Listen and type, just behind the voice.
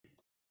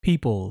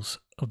Peoples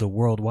of the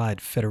worldwide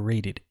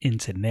federated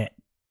internet,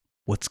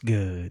 what's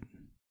good?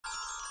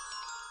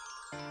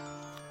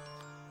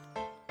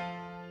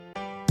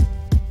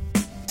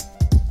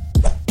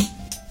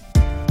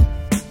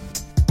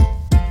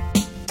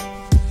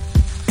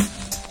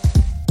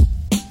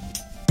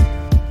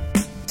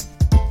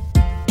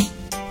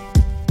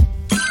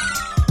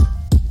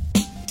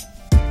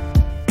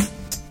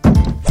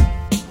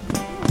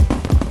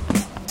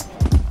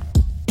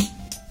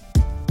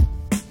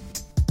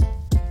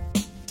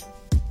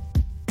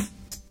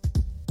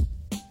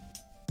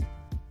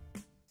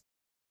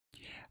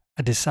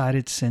 I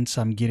decided since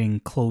I'm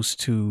getting close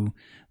to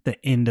the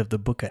end of the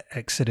book of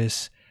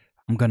Exodus,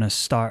 I'm going to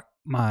start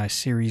my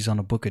series on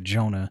the book of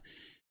Jonah.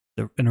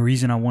 And the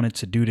reason I wanted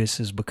to do this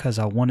is because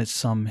I wanted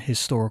some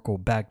historical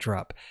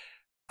backdrop.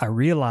 I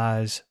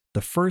realized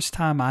the first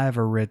time I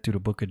ever read through the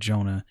book of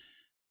Jonah,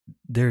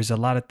 there's a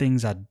lot of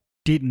things I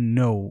didn't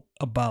know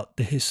about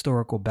the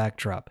historical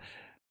backdrop.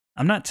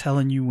 I'm not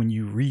telling you when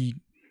you read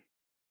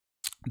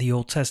the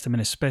Old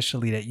Testament,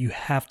 especially, that you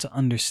have to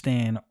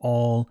understand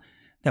all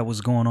that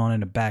was going on in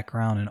the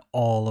background and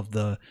all of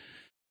the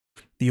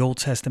Old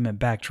Testament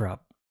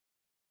backdrop,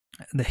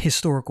 the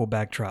historical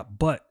backdrop.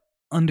 But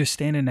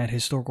understanding that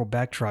historical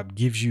backdrop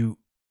gives you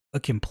a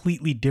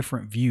completely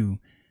different view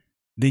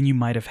than you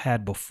might have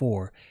had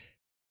before.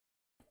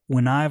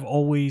 When I've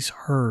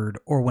heard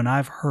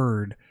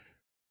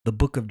the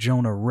book of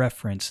Jonah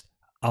referenced,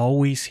 I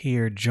always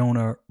hear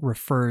Jonah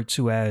referred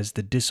to as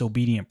the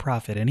disobedient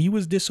prophet. And he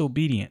was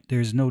disobedient.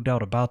 There's no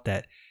doubt about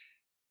that.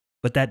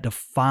 But that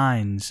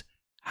defines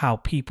how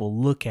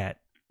people look at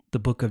the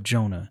book of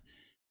Jonah.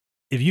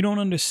 If you don't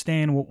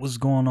understand what was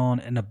going on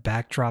in the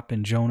backdrop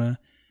in Jonah,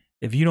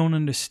 if you don't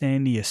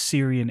understand the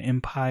Assyrian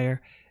Empire,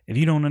 if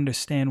you don't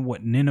understand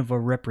what Nineveh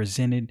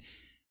represented,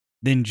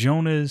 then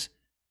Jonah's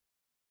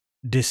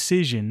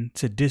decision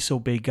to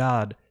disobey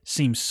God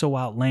seems so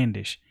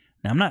outlandish.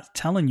 Now, I'm not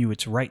telling you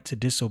it's right to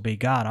disobey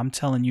God. I'm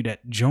telling you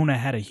that Jonah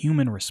had a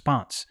human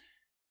response.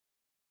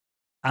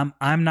 I'm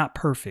not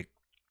perfect.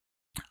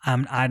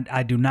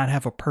 I do not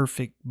have a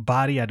perfect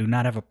body. I do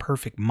not have a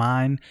perfect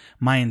mind.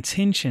 My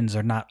intentions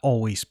are not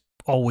always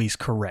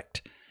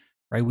correct,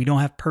 right? We don't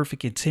have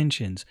perfect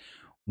intentions.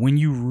 When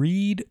you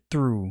read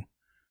through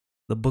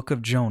the book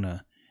of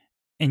Jonah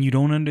and you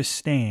don't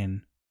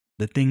understand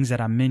the things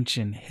that I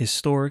mentioned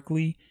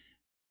historically,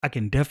 I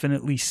can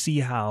definitely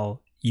see how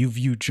you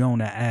view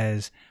Jonah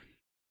as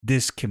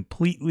this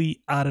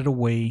completely out of the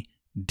way,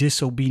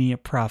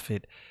 disobedient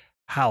prophet.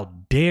 How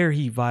dare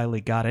he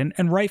violate God?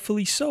 And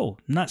rightfully so.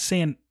 I'm not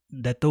saying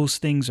that those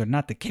things are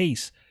not the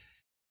case.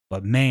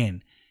 But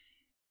man,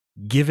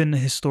 given the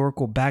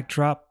historical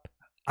backdrop,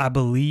 I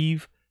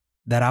believe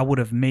that I would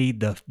have made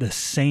the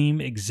same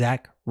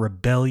exact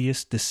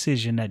rebellious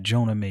decision that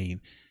Jonah made.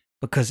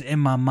 Because in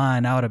my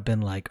mind, I would have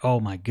been like, oh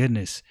my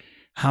goodness,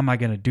 how am I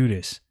going to do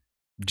this?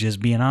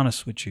 Just being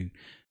honest with you.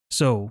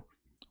 So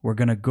we're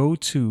going to go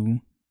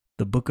to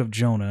the book of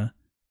Jonah,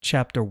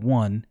 chapter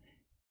 1.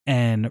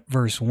 And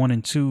verse 1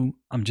 and 2,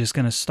 I'm just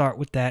going to start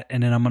with that.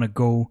 And then I'm going to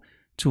go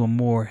to a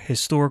more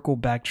historical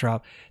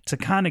backdrop to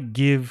kind of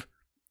give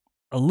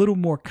a little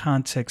more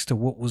context to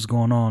what was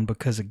going on.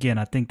 Because again,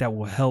 I think that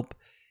will help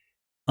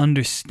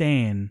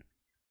understand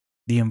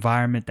the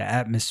environment, the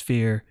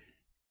atmosphere,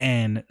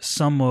 and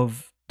some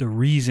of the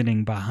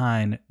reasoning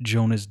behind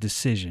Jonah's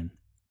decision.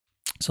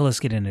 So let's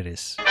get into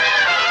this.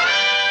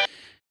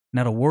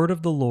 Now the word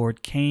of the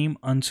Lord came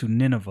unto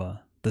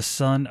Nineveh, the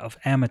son of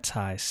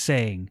Amittai,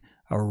 saying,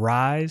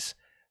 Arise,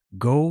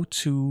 go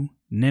to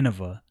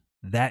Nineveh,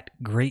 that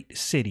great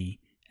city,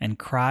 and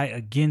cry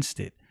against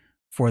it,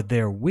 for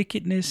their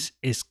wickedness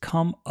is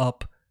come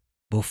up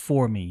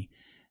before me.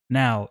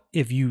 Now,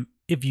 if you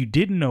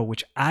didn't know,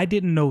 which I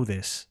didn't know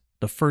this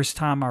the first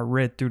time I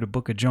read through the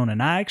book of Jonah,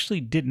 and I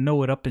actually didn't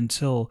know it up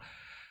until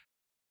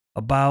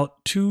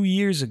about 2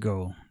 years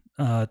ago,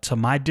 to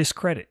my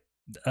discredit.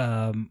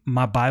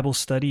 My Bible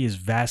study is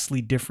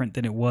vastly different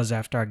than it was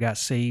after I got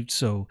saved.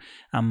 So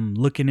I'm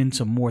looking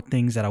into more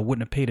things that I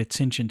wouldn't have paid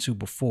attention to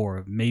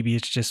before. Maybe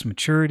it's just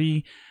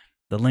maturity,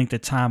 the length of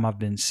time I've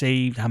been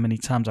saved, how many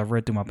times I've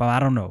read through my Bible. I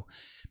don't know.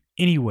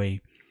 Anyway,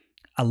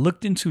 I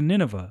looked into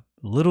Nineveh.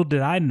 Little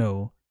did I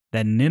know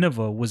that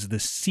Nineveh was the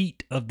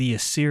seat of the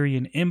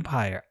Assyrian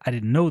Empire. I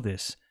didn't know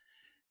this.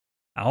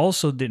 I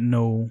also didn't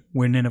know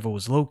where Nineveh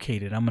was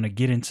located. I'm going to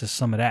get into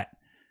some of that.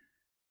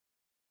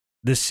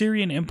 The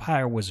Assyrian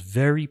Empire was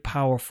very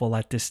powerful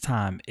at this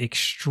time,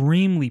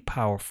 extremely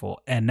powerful.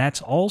 And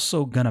that's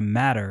also going to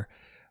matter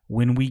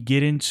when we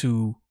get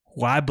into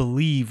who I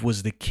believe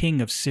was the king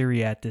of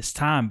Syria at this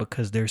time,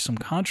 because there's some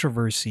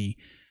controversy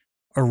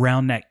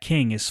around that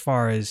king as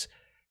far as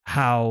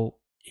how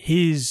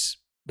his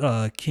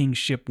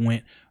kingship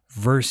went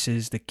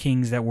versus the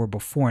kings that were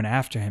before and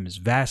after him is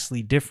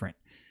vastly different.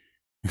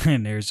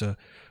 And there's a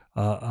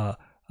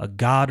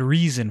God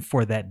reason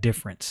for that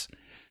difference.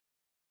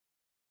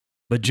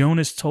 But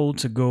Jonah's told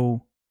to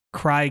go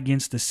cry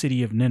against the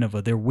city of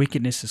Nineveh. Their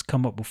wickedness has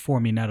come up before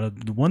me. Now,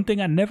 the one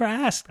thing I'd never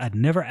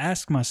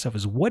asked myself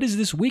is, what is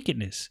this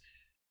wickedness?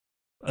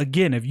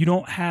 again, if you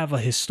don't have a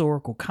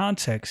historical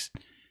context,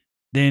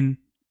 then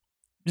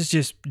it's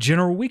just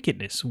general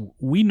wickedness.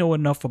 We know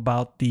enough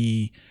about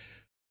the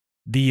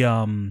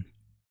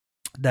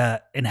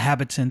the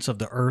inhabitants of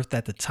the earth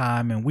at the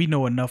time, and we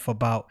know enough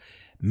about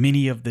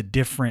many of the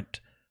different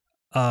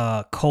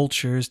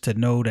cultures to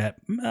know that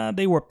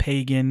they were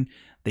pagan.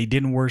 They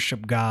didn't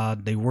worship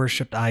God. They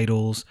worshiped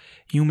idols,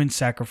 human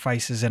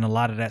sacrifices, and a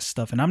lot of that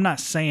stuff. And I'm not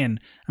saying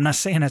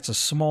that's a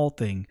small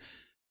thing,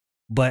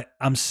 but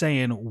I'm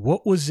saying,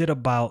 what was it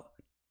about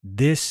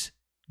this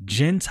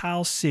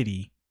Gentile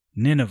city,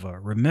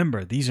 Nineveh?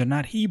 Remember, these are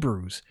not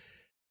Hebrews,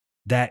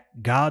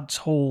 that God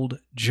told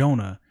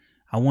Jonah,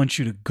 I want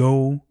you to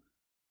go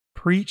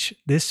preach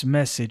this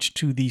message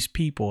to these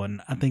people.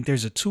 And I think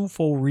there's a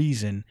twofold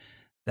reason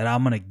that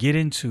I'm going to get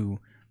into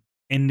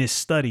in this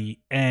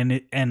study,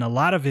 and a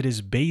lot of it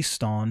is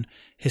based on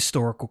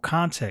historical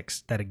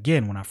context that,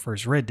 again, when I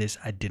first read this,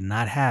 I did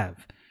not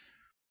have.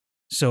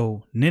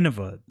 So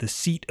Nineveh, the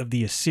seat of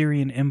the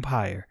Assyrian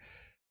Empire,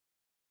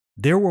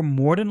 there were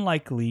more than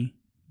likely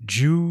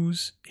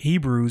Jews,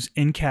 Hebrews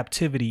in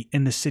captivity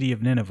in the city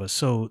of Nineveh.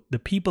 So the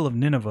people of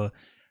Nineveh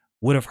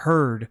would have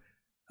heard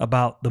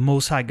about the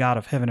Most High God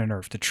of heaven and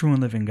earth, the true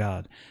and living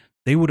God.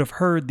 They would have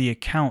heard the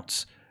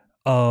accounts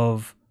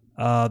of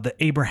the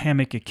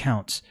Abrahamic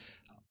accounts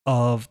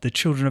of the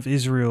children of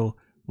Israel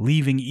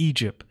leaving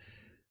Egypt.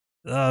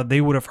 They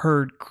would have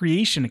heard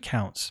creation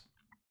accounts.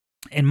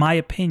 In my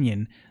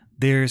opinion,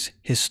 there's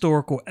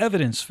historical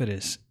evidence for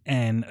this.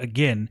 And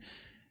again,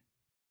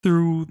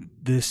 through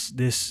this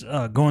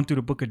going through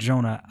the book of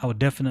Jonah, I would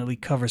definitely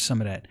cover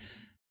some of that.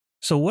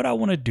 So what I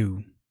want to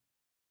do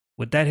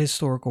with that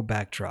historical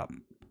backdrop,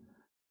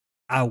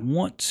 I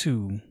want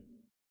to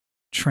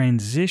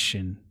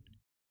transition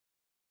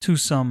to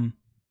some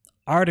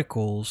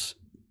articles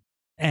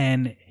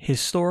and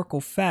historical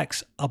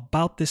facts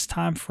about this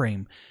time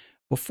frame.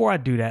 Before I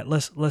do that,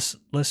 let's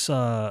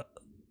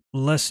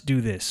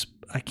do this.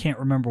 I can't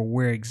remember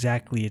where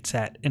exactly it's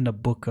at in the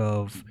book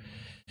of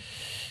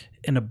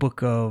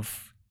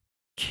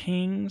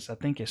Kings. I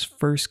think it's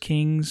First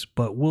Kings,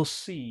 but we'll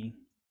see.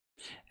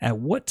 At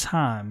what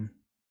time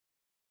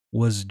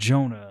was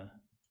Jonah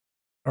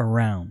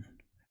around?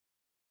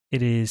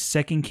 It is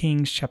 2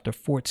 Kings chapter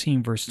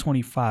 14 verse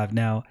 25.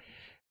 Now,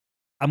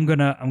 I'm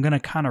gonna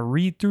kind of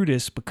read through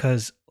this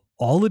because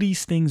all of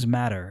these things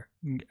matter.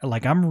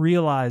 Like, I'm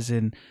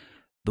realizing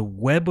the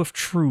web of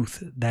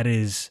truth that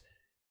is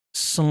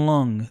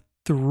slung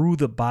through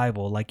the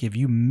Bible. Like, if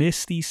you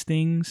miss these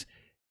things,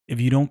 if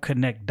you don't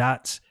connect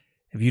dots,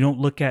 if you don't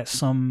look at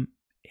some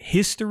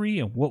history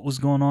and what was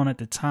going on at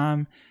the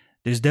time,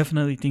 there's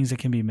definitely things that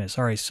can be missed.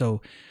 All right, so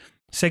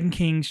 2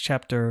 Kings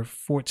chapter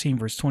 14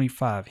 verse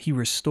 25. He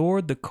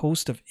restored the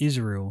coast of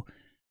Israel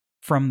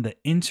from the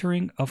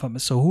entering of him.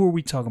 So who are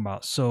we talking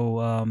about?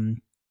 So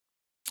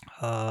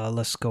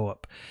let's go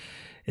up.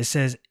 It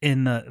says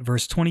in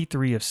verse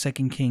 23 of 2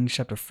 Kings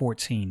chapter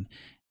 14,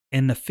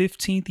 in the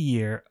 15th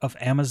year of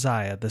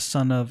Amaziah, the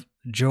son of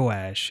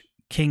Joash,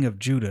 king of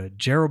Judah,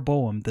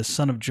 Jeroboam, the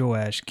son of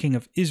Joash, king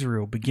of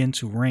Israel, began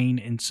to reign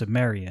in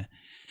Samaria,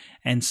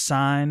 and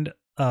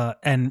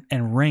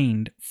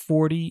reigned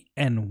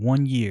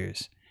 41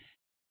 years.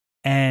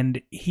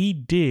 And he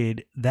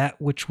did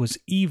that which was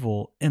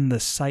evil in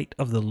the sight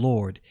of the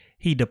Lord.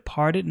 He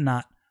departed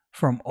not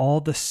from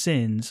all the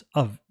sins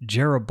of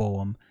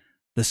Jeroboam,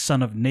 the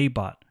son of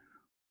Nebat,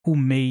 who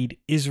made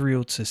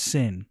Israel to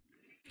sin.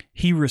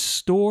 He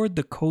restored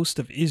the coast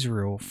of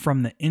Israel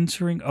from the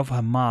entering of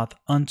Hamath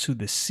unto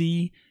the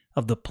sea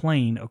of the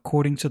plain,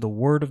 according to the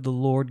word of the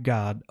Lord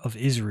God of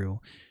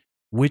Israel,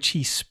 which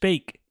he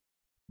spake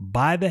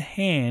by the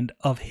hand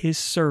of his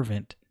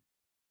servant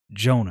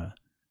Jonah.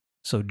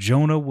 So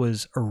Jonah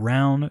was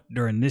around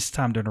during this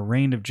time, during the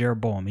reign of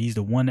Jeroboam. He's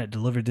the one that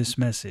delivered this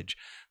message.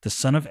 The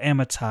son of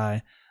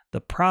Amittai,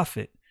 the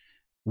prophet,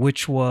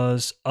 which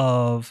was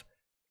of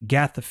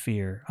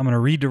Gath-hepher. I'm going to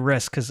read the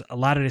rest because a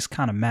lot of this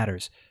kind of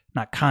matters.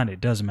 Not kind,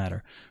 it does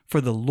matter.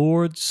 For the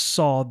Lord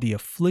saw the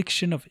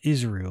affliction of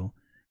Israel,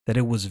 that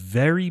it was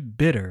very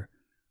bitter,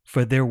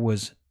 for there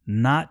was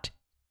not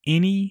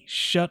any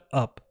shut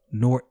up,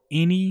 nor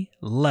any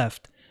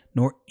left,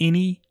 nor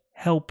any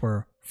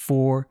helper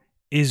for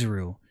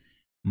Israel.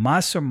 My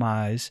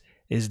surmise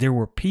is there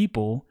were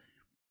people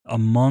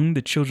among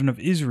the children of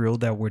Israel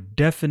that were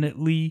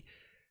definitely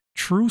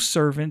true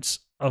servants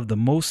of the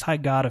Most High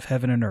God of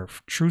heaven and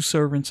earth, true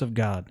servants of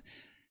God.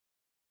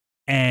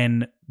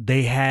 And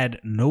they had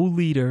no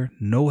leader,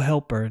 no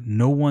helper,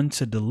 no one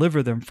to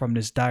deliver them from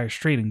this dire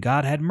strait. And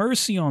God had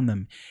mercy on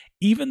them.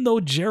 Even though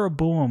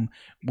Jeroboam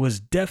was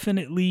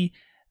definitely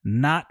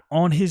not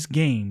on his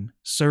game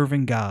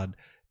serving God,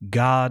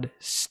 God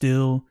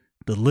still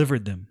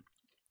delivered them.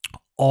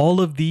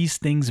 All of these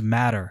things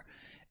matter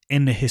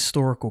in the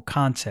historical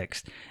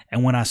context.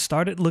 And when I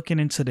started looking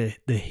into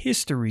the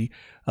history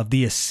of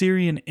the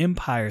Assyrian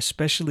Empire,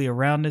 especially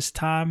around this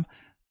time,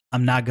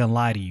 I'm not going to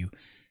lie to you,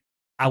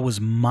 I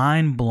was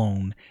mind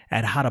blown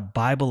at how the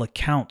Bible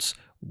accounts.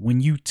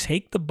 When you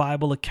take the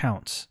Bible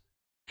accounts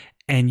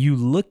and you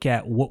look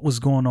at what was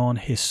going on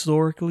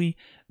historically,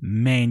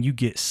 man, you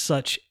get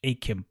such a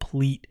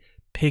complete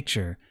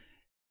picture.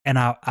 And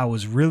I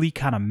was really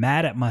kind of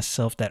mad at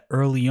myself that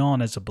early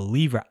on as a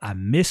believer, I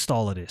missed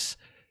all of this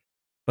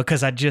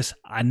because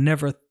I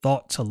never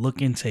thought to look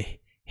into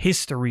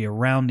history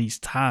around these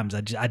times.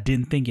 I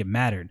didn't think it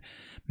mattered.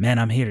 Man,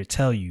 I'm here to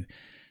tell you,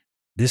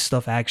 this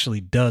stuff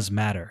actually does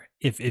matter.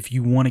 If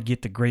you want to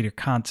get the greater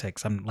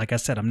context, like I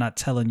said, I'm not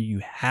telling you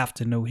have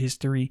to know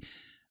history,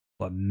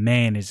 but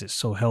man, is it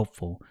so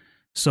helpful.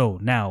 So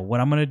now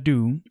what I'm going to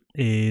do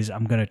is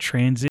I'm going to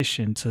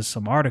transition to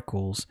some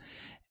articles,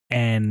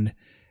 and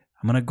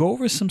I'm going to go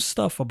over some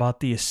stuff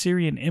about the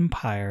Assyrian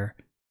Empire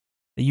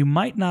that you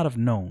might not have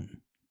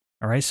known.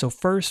 All right. So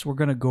first, we're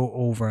going to go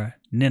over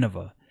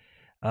Nineveh.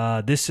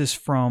 This is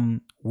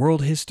from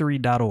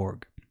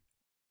worldhistory.org.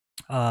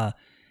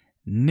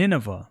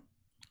 Nineveh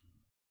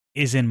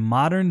is in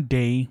modern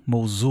day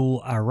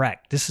Mosul,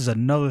 Iraq. This is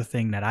another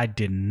thing that I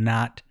did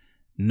not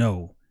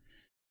know.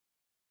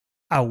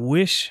 I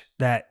wish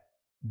that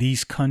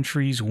these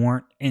countries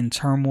weren't in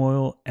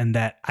turmoil and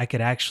that I could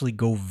actually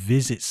go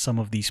visit some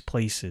of these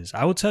places.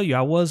 I will tell you,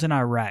 I was in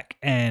Iraq,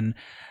 and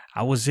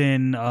I was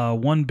in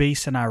one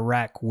base in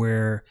Iraq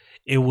where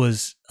it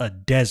was a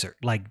desert,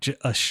 like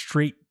a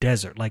straight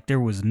desert. Like there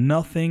was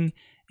nothing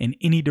in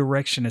any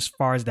direction as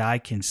far as that I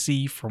can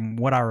see. From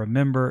what I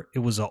remember, it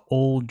was an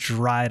old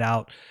dried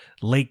out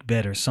lake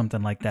bed or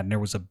something like that. And there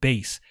was a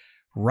base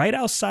right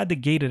outside the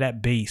gate of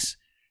that base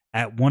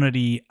at one of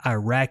the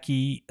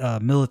Iraqi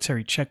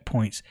military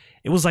checkpoints.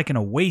 It was like an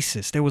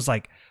oasis. There was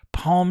like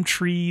palm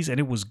trees and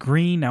it was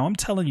green. Now I'm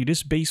telling you,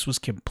 this base was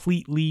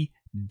completely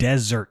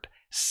desert,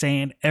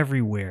 sand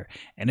everywhere.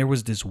 And there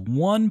was this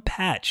one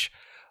patch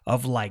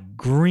of like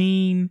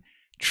green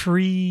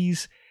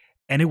trees,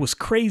 and it was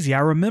crazy. I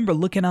remember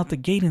looking out the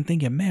gate and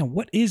thinking, man,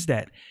 what is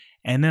that?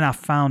 And then I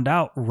found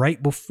out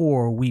right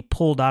before we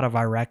pulled out of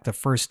Iraq the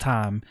first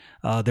time,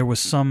 there was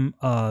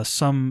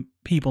some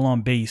people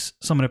on base,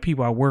 some of the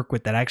people I work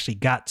with, that actually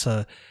got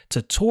to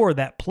tour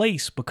that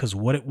place, because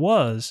what it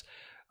was,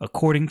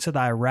 according to the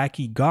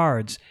Iraqi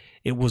guards,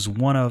 it was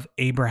one of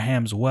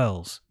Abraham's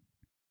wells.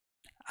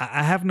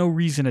 I have no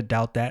reason to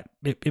doubt that.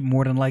 It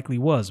more than likely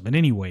was. But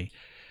anyway,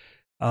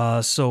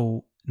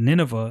 so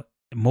Nineveh,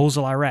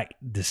 Mosul, Iraq,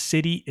 the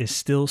city is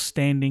still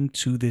standing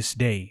to this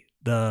day.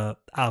 Not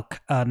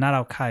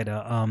Al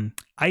Qaeda,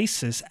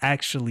 ISIS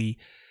actually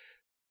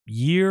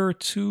year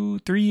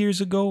 2-3 years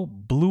ago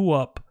blew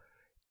up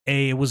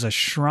it was a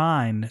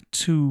shrine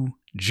to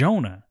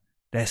Jonah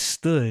that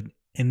stood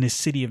in this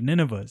city of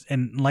Nineveh.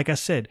 And like I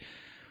said,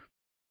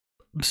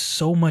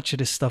 so much of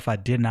this stuff I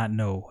did not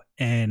know,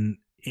 and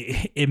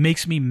it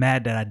makes me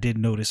mad that I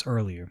didn't know this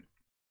earlier.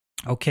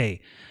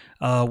 Okay.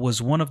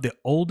 Was one of the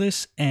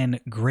oldest and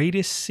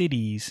greatest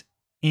cities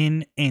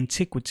in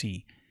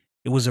antiquity.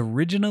 It was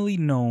originally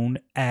known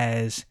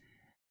as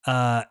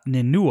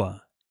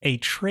Ninua, a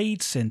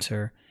trade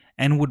center,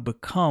 and would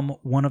become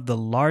one of the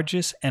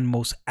largest and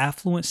most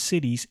affluent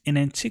cities in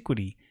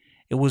antiquity.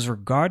 It was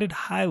regarded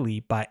highly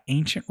by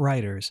ancient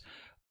writers,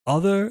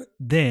 other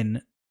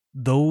than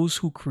those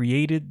who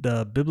created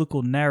the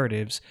biblical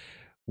narratives,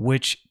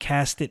 which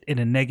cast it in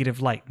a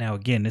negative light. Now,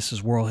 again, this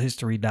is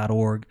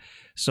worldhistory.org,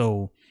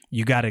 so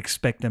you got to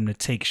expect them to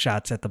take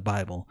shots at the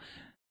Bible.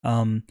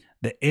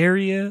 The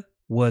area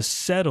was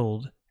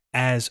settled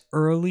as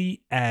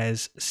early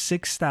as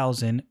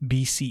 6000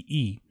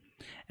 BCE,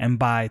 and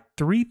by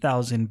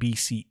 3000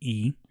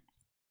 BCE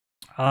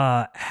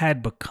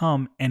had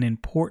become an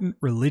important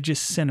religious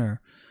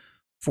center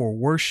for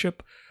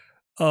worship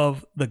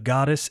of the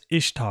goddess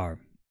Ishtar.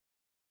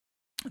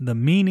 The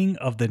meaning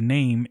of the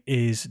name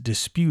is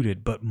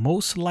disputed, but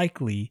most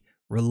likely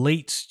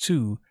relates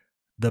to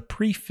the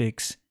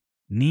prefix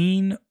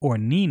Nin or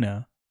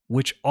Nina,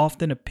 which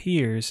often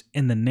appears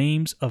in the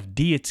names of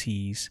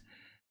deities,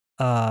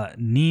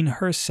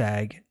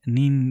 Ninhursag,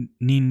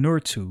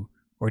 Ninurtu,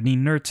 or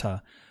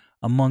Ninurta,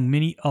 among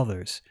many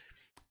others,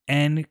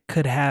 and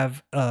could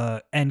have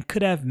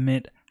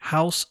meant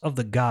house of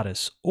the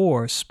goddess,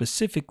 or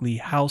specifically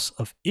house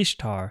of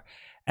Ishtar,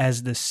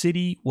 as the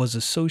city was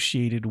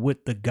associated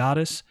with the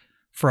goddess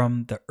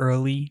from the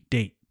early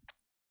date.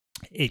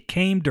 It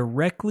came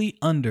directly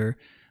under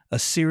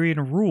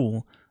Assyrian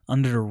rule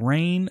under the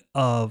reign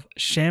of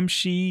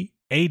Shamshi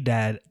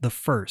Adad I,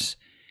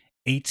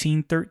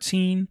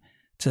 1813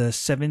 to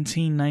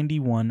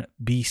 1791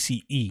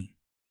 BCE,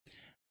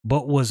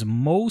 but was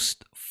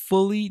most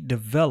fully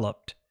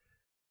developed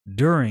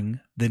during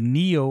the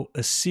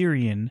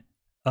Neo-Assyrian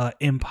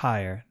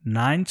Empire,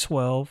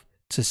 912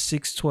 to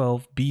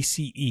 612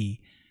 BCE,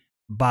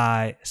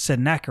 by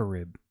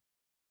Sennacherib,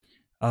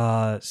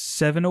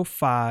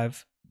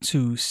 705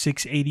 to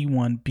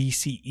 681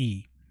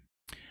 BCE.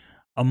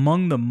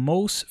 Among the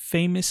most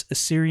famous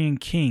Assyrian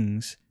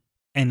kings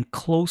and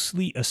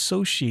closely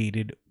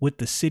associated with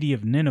the city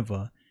of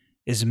Nineveh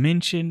is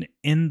mentioned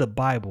in the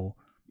Bible,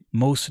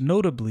 most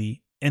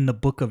notably in the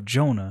book of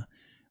Jonah,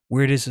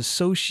 where it is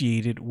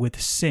associated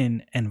with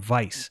sin and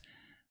vice.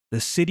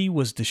 The city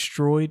was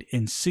destroyed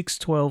in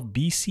 612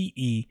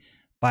 BCE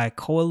by a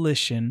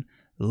coalition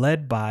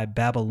led by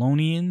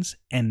Babylonians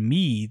and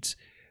Medes,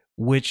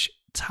 which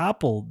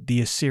toppled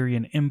the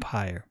Assyrian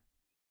Empire.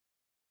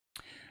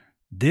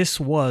 This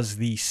was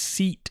the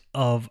seat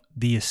of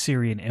the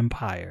Assyrian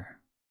Empire,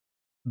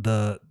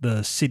 the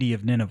city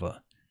of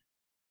Nineveh,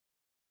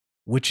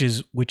 which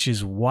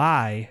is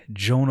why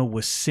Jonah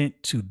was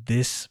sent to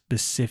this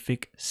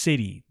specific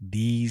city.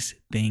 These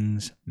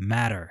things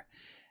matter.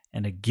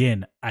 And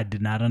again, I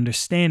did not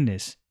understand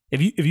this.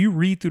 If you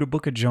read through the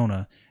book of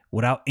Jonah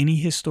without any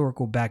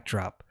historical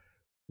backdrop,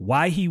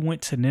 why he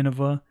went to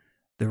Nineveh,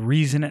 the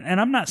reason,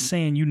 and I'm not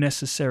saying you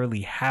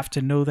necessarily have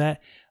to know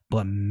that,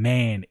 but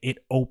man, it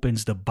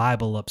opens the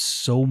Bible up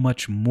so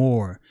much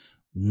more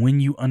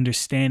when you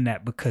understand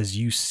that, because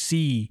you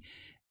see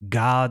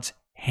God's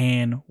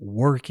hand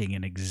working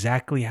and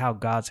exactly how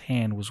God's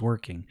hand was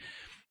working.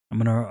 I'm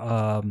going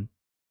to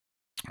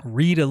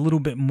read a little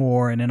bit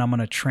more, and then I'm going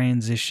to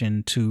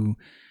transition to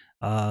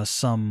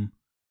some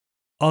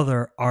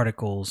other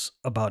articles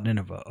about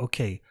Nineveh.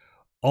 Okay,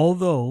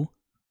 although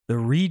the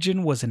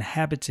region was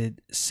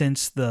inhabited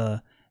since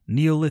the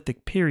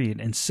Neolithic period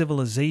and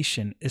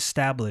civilization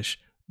established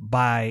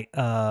by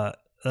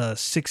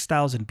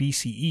 6000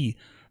 BCE,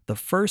 the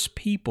first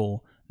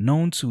people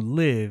known to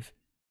live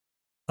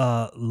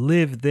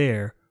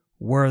there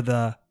were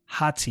the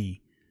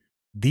Hatti.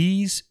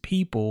 These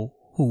people,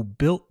 who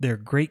built their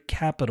great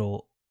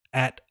capital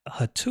at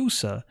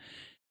Hattusa,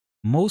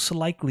 most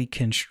likely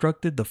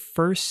constructed the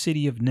first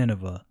city of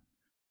Nineveh.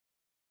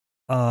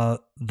 Though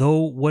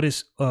what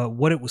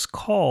it was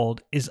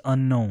called is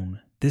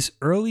unknown. This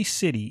early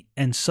city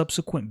and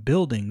subsequent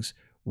buildings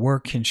were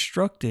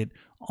constructed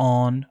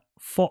on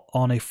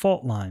a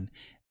fault line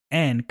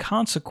and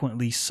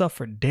consequently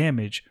suffered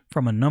damage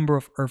from a number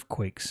of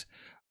earthquakes.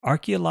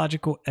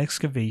 Archaeological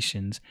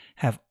excavations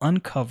have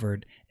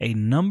uncovered a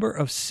number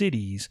of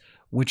cities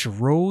which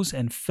rose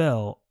and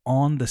fell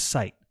on the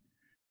site.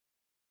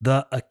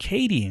 The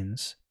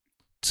Akkadians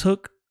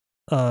took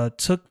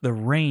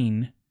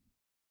the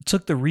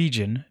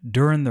region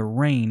during the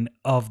reign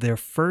of their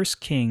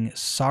first king,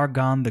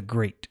 Sargon the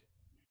Great,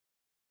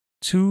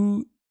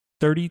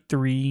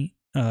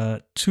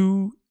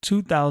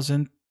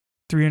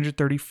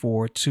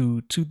 2334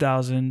 to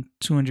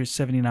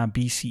 2279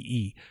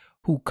 BCE,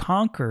 who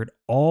conquered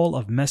all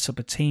of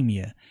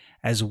Mesopotamia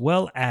as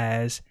well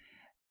as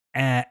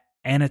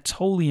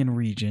Anatolian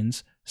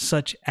regions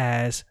such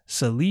as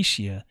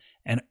Cilicia.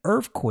 An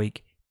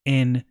earthquake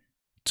in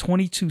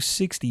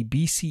 2260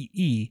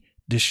 BCE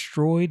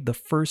destroyed the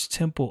first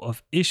temple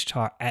of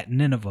Ishtar at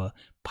Nineveh,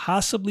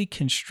 possibly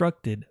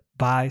constructed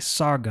by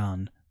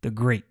Sargon the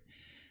Great,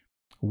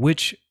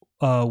 which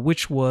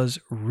was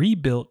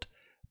rebuilt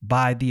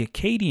by the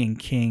Akkadian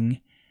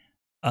king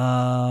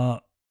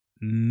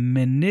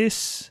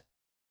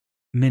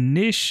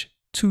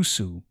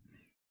Menishtusu,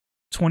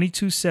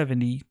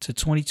 2270 to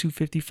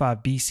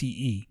 2255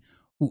 BCE,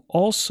 who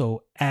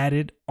also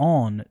added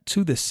on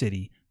to the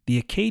city.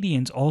 The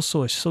Akkadians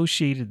also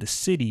associated the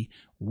city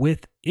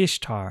with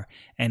Ishtar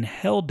and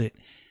held it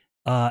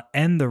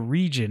and the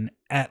region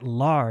at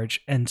large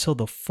until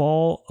the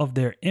fall of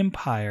their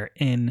empire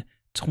in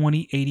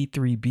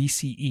 2083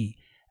 BCE.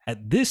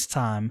 At this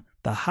time,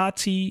 the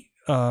Hatti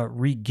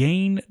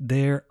regained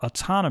their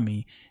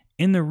autonomy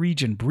in the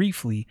region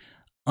briefly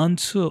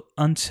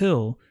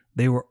until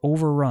they were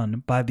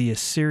overrun by the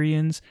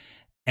Assyrians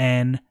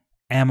and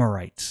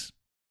Amorites.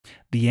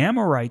 The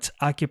Amorites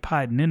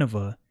occupied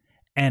Nineveh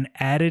and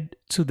added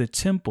to the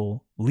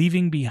temple,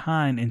 leaving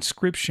behind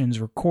inscriptions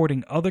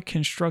recording other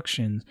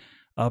construction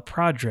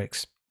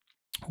projects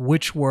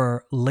which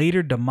were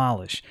later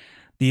demolished.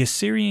 The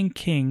Assyrian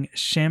king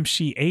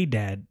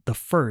Shamshi-Adad I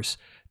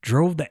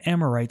drove the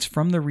Amorites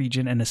from the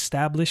region and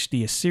established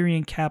the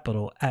Assyrian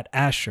capital at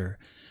Ashur,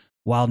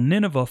 while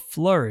Nineveh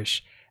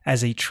flourished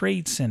as a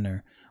trade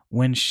center.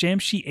 When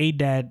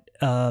Shamshi-Adad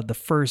I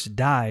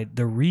died,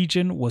 the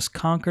region was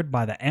conquered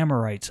by the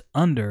Amorites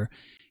under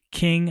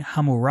King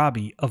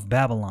Hammurabi of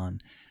Babylon,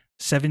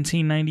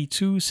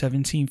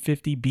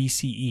 1792-1750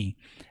 BCE.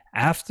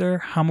 After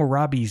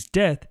Hammurabi's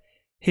death,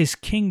 his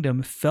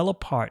kingdom fell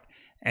apart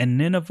and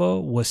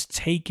Nineveh was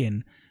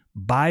taken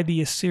by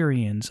the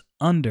Assyrians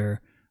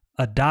under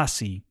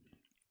Adasi,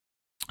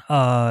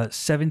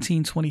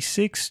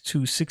 1726 to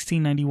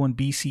 1691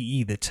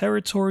 BCE. The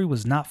territory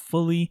was not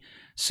fully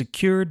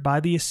secured by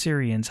the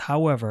Assyrians,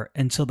 however,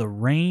 until the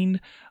reign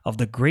of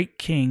the great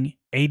king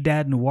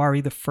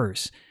Adad-Newari I,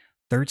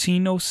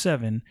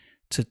 1307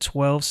 to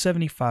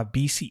 1275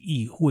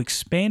 BCE, who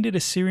expanded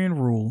Assyrian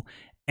rule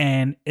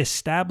and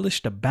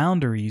established the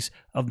boundaries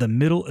of the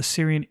Middle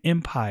Assyrian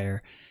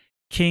Empire.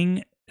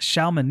 King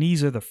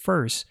Shalmaneser I,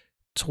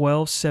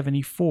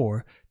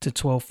 1274 to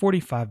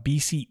 1245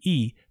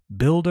 BCE,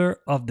 builder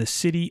of the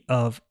city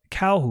of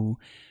Kalhu,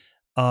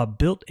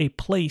 built a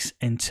place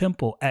and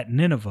temple at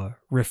Nineveh,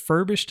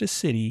 refurbished the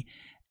city,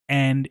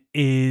 and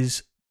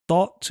is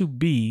thought to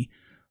be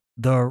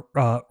the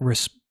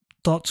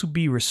thought to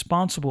be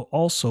responsible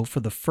also for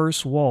the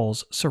first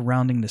walls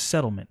surrounding the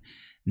settlement.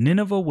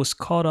 Nineveh was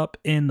caught up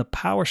in the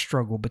power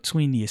struggle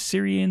between the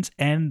Assyrians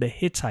and the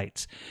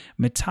Hittites,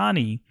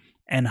 Mitanni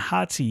and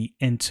Hatti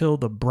until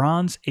the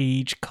Bronze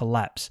Age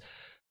collapse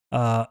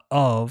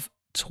of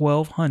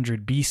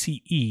 1200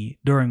 BCE,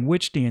 during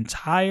which the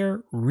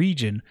entire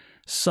region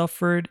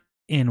suffered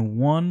in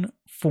one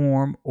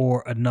form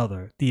or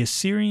another. The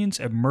Assyrians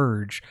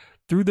emerged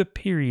through the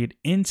period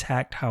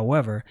intact,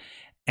 however,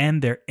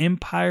 and their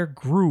empire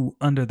grew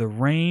under the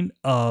reign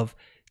of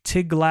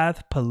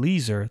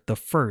Tiglath-Pileser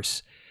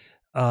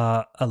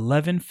I,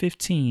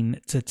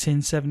 1115 to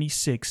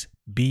 1076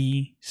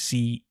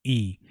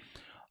 BCE.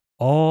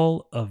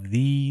 All of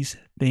these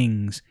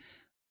things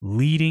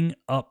leading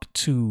up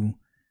to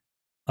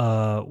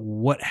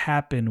what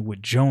happened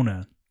with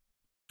Jonah,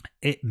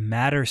 it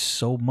matters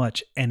so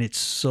much, and it's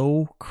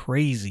so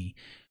crazy.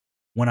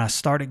 When I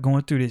started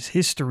going through this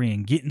history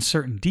and getting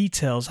certain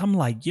details, I'm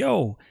like,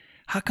 yo,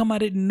 how come I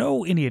didn't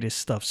know any of this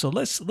stuff? So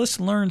let's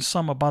learn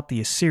some about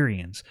the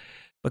Assyrians,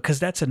 because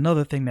that's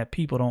another thing that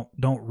people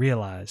don't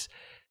realize.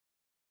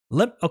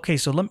 Let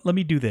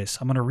me do this.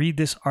 I'm going to read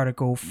this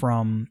article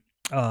from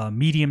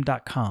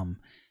medium.com.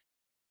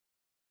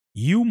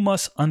 You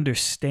must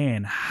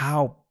understand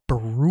how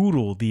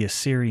brutal the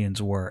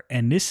Assyrians were,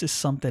 and this is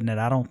something that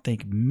I don't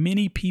think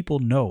many people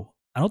know.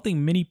 I don't think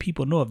many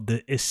people know of.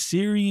 The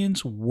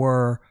Assyrians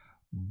were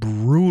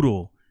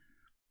brutal.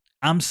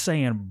 I'm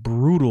saying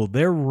brutal.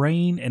 Their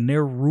reign and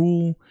their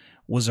rule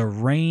was a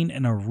reign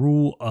and a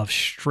rule of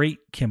straight,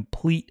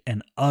 complete,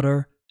 and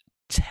utter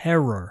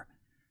terror.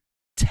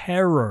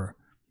 Terror.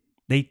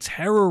 They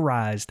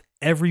terrorized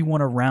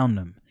everyone around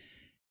them.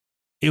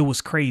 It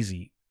was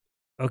crazy.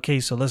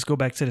 Okay, so let's go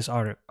back to this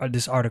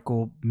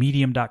article,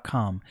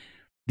 medium.com.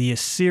 The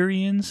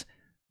Assyrians,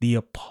 the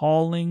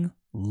appalling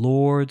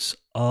lords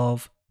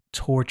of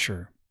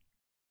torture,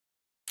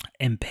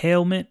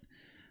 impalement,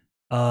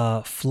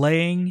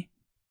 flaying,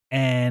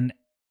 and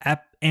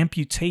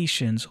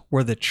amputations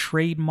were the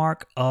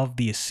trademark of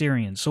the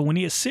Assyrians. So when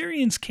the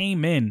Assyrians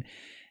came in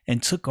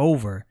and took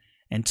over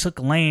and took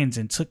lands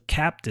and took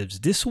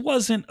captives, this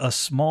wasn't a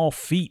small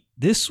feat.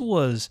 This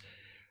was,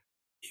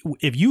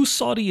 if you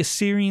saw the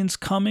Assyrians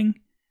coming,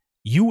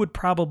 you would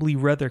probably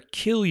rather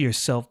kill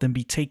yourself than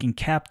be taken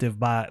captive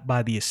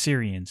by the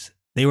Assyrians.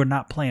 They were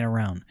not playing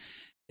around.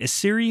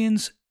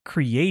 Assyrians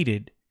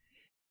created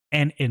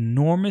an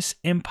enormous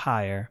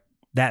empire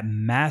that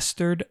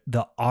mastered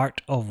the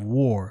art of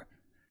war.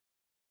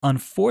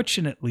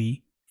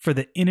 Unfortunately, for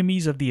the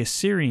enemies of the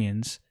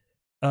Assyrians,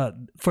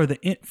 for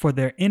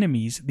their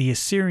enemies, the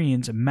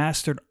Assyrians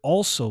mastered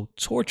also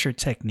torture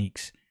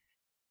techniques,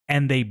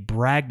 and they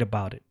bragged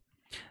about it.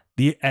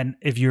 And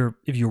if you're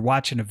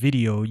watching a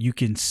video, you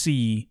can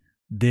see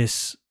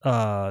this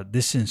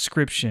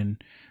inscription,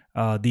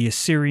 the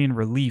Assyrian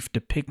relief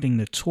depicting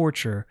the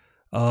torture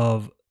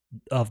of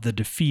the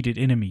defeated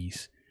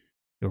enemies.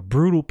 They're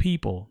brutal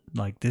people.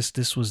 Like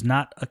this was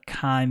not a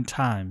kind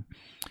time.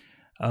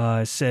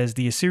 It says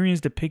the Assyrians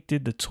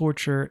depicted the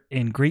torture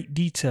in great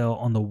detail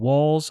on the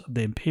walls of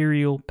the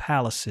imperial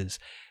palaces.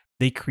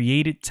 They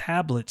created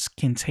tablets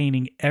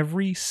containing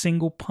every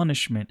single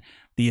punishment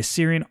the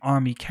Assyrian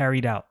army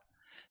carried out.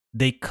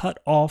 They cut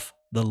off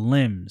the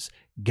limbs,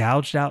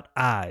 gouged out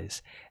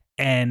eyes,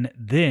 and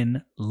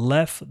then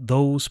left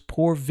those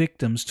poor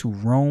victims to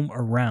roam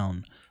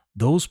around.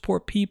 Those poor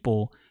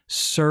people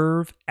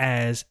serve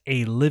as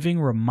a living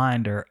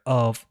reminder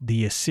of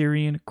the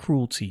Assyrian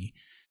cruelty.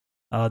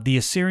 The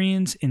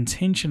Assyrians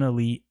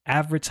intentionally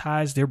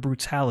advertised their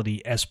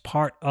brutality as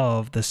part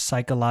of the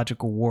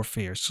psychological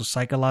warfare. So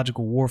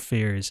psychological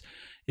warfare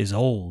is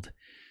old.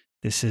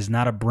 This is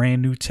not a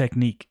brand new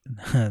technique.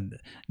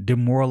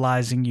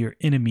 Demoralizing your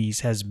enemies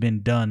has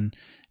been done,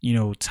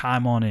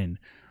 time on end.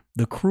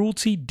 The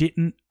cruelty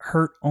didn't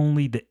hurt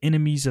only the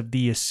enemies of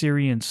the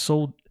Assyrian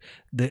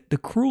The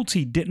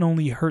cruelty didn't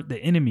only hurt the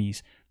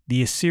enemies.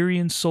 The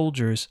Assyrian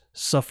soldiers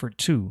suffered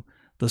too.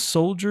 The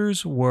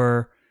soldiers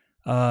were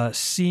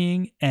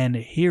seeing and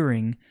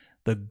hearing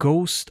the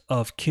ghost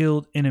of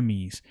killed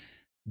enemies.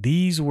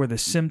 These were the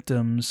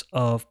symptoms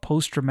of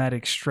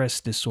post-traumatic stress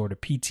disorder,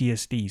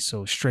 PTSD.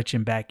 So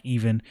stretching back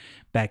even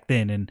back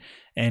then.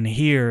 And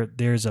here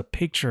there's a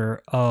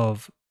picture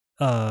of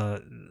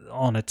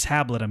on a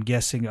tablet, I'm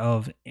guessing,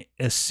 of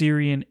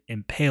Assyrian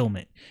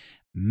impalement.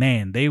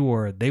 Man, they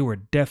were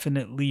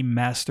definitely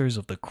masters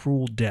of the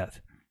cruel death.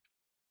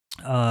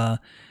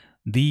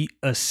 The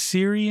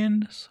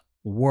Assyrians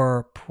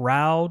were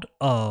proud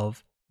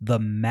of the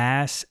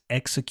mass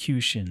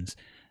executions.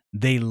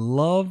 They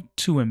loved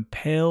to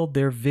impale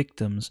their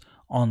victims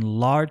on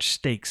large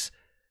stakes.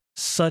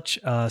 Such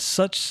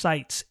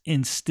sights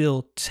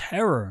instill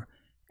terror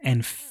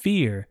and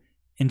fear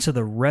into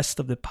the rest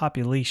of the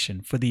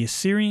population. For the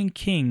Assyrian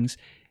kings,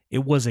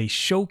 it was a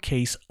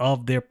showcase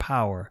of their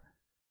power.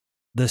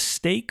 The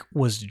stake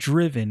was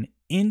driven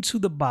into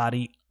the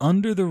body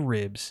under the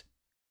ribs,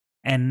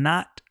 and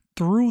not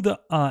through the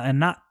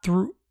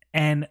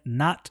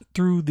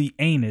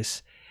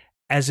anus,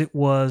 as it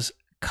was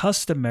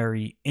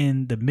customary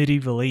in the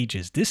medieval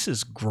ages. This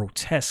is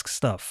grotesque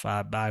stuff.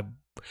 I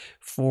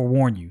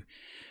forewarn you.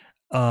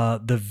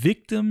 The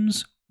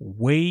victim's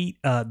weight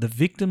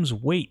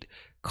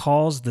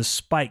caused the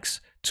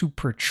spikes to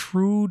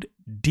protrude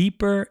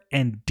deeper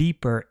and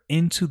deeper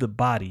into the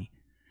body.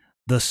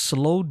 The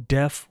slow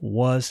death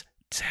was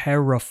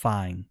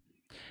terrifying.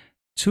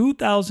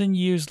 2,000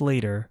 years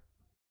later,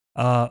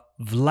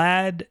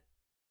 Vlad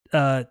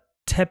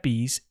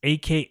Tepes,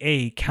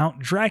 aka Count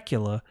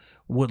Dracula,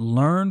 would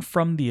learn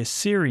from the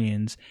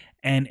Assyrians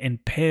and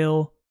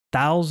impale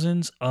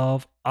thousands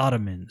of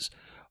Ottomans.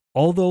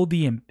 Although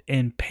the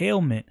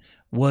impalement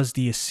was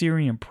the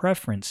Assyrian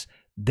preference,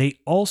 they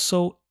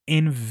also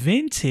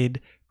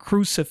invented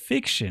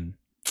crucifixion.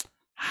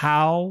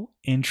 How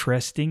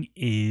interesting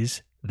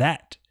is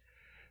that?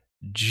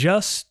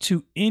 Just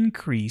to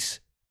increase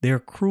their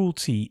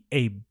cruelty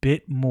a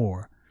bit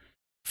more.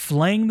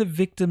 Flaying the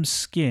victim's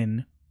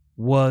skin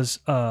was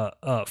hung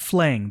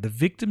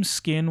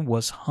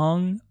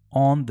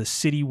on the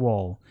city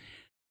wall.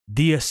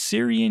 The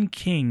Assyrian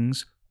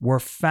kings were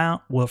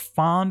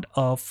fond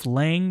of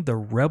flaying the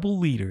rebel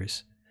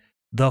leaders.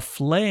 The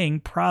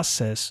flaying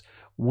process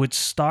would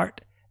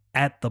start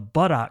at the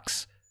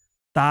buttocks,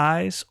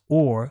 thighs,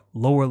 or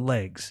lower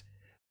legs.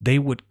 They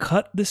would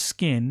cut the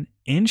skin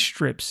in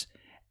strips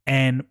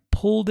and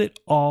pulled it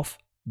off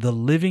the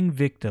living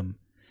victim.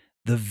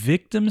 The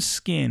victim's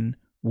skin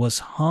was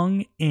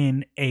hung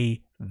in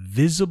a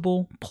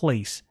visible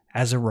place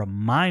as a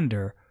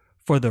reminder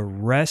for the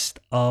rest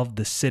of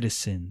the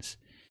citizens.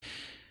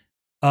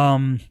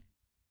 Let's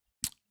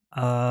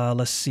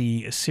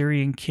see.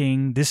 Assyrian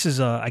king.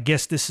 I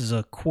guess this is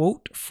a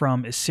quote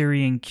from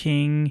Assyrian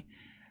king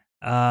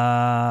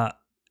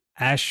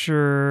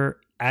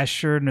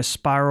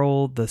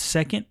Ashurnasirpal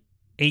II,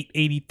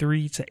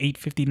 883 to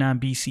 859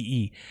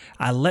 BCE.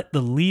 I let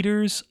the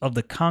leaders of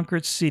the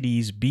conquered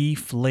cities be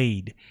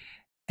flayed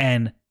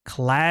and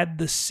clad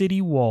the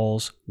city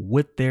walls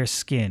with their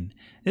skin.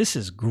 This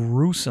is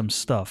gruesome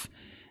stuff.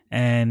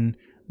 And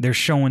they're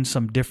showing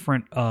some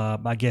different,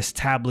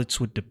 tablets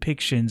with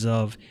depictions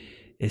of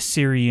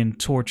Assyrian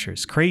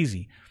tortures.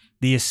 Crazy.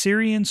 The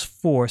Assyrians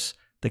forced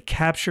the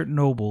captured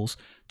nobles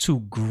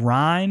to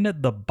grind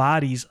the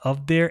bodies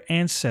of their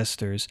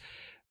ancestors.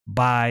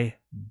 By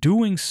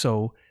doing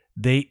so,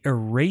 they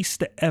erased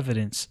the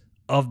evidence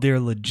of their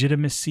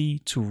legitimacy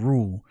to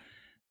rule.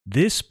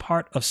 This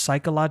part of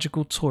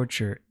psychological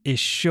torture is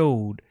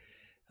showed.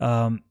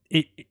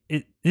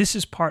 This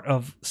was part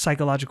of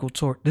psychological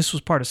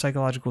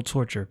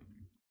torture.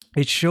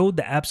 It showed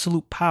the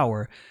absolute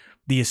power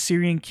the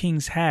Assyrian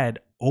kings had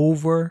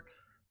over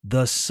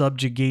the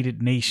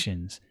subjugated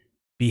nations.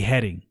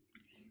 Beheading.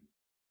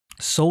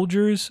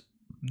 Soldiers.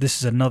 This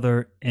is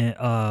another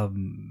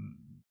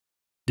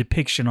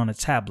depiction on a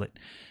tablet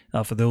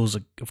for those,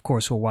 of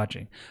course, who are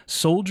watching.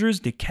 Soldiers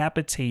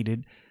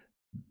decapitated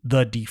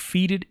the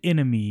defeated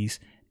enemies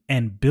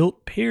and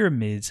built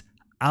pyramids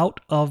out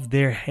of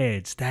their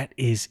heads. That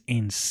is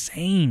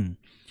insane.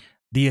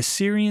 The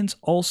Assyrians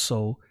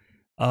also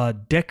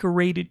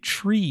decorated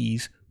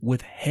trees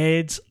with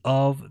heads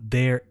of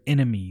their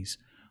enemies.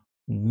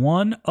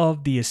 One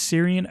of the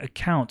Assyrian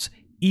accounts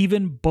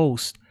even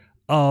boasts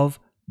of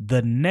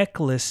the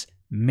necklace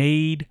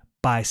made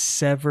by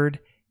severed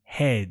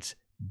heads.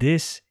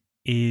 This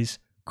is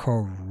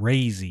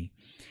crazy.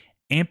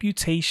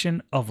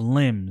 Amputation of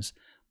limbs,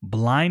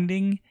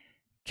 blinding,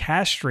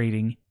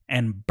 castrating,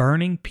 and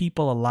burning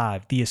people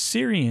alive. The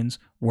Assyrians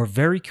were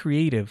very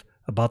creative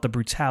about the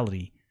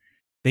brutality.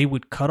 They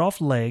would cut off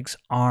legs,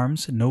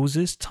 arms,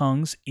 noses,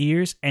 tongues,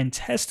 ears, and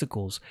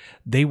testicles.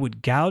 They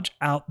would gouge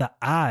out the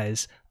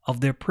eyes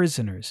of their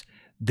prisoners.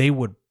 They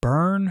would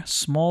burn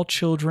small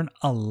children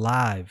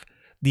alive.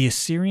 The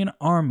Assyrian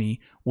army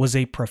was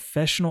a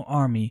professional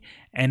army,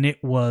 and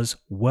it was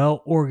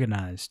well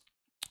organized.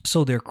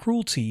 So their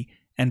cruelty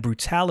and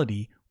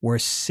brutality were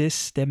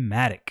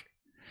systematic.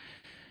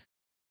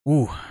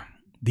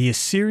 The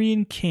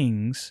Assyrian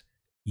kings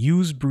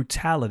used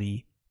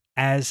brutality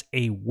as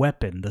a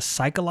weapon. The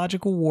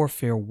psychological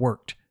warfare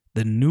worked.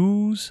 The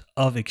news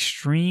of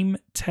extreme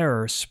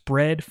terror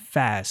spread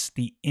fast.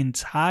 The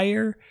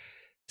entire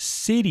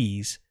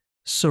cities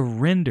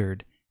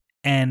surrendered,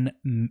 and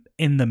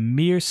in the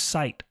mere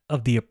sight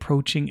of the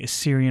approaching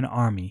Assyrian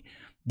army,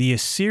 the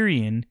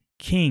Assyrian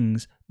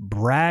kings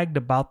bragged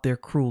about their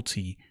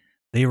cruelty.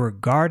 They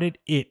regarded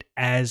it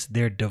as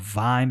their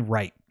divine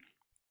right.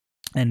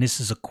 And this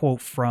is a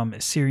quote from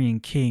Assyrian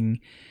king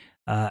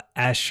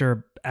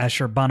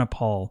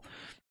Ashurbanipal,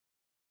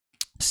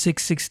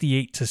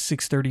 668 to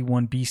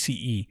 631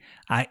 BCE.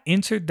 I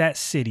entered that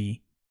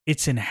city.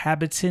 Its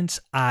inhabitants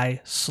I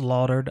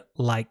slaughtered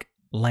like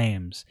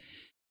lambs.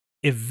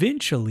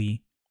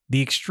 Eventually,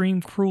 the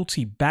extreme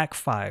cruelty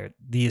backfired.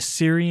 The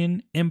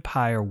Assyrian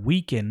Empire,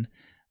 weakened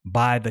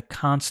by the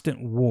constant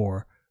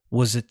war,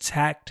 was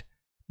attacked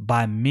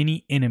by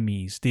many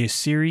enemies. The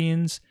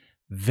Assyrians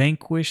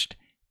vanquished,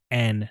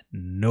 and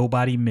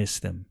nobody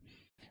missed them.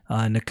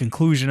 In the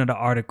conclusion of the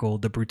article,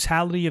 the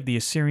brutality of the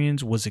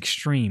Assyrians was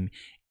extreme,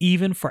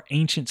 even for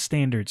ancient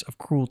standards of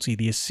cruelty.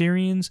 The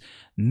Assyrians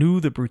knew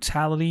the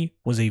brutality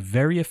was a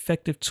very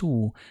effective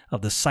tool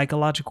of the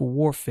psychological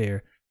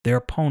warfare. Their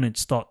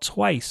opponents thought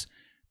twice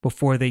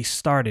before they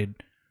started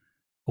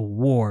a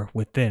war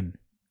with them.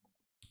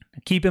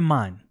 Now, keep in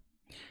mind,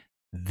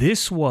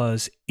 this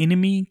was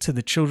enemy to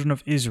the children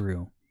of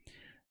Israel.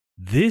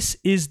 This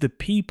is the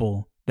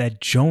people that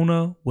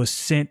Jonah was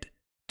sent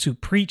to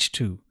preach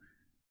to,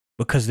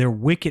 because their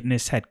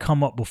wickedness had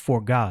come up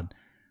before God.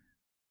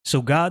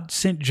 So God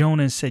sent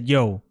Jonah and said,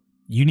 yo,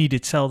 you need to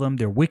tell them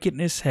their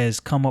wickedness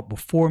has come up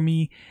before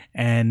me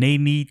and they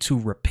need to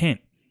repent.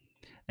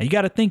 Now you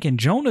got to think, in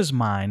Jonah's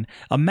mind,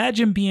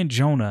 imagine being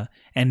Jonah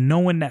and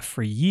knowing that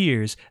for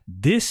years,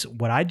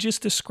 what I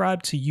just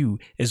described to you,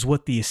 is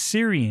what the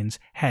Assyrians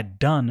had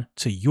done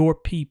to your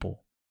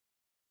people.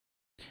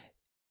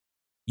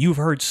 You've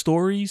heard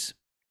stories.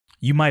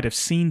 You might have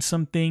seen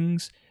some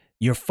things.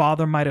 Your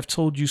father might have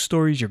told you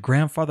stories. Your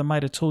grandfather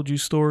might have told you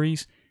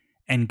stories.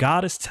 And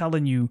God is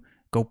telling you,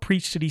 go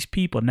preach to these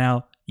people.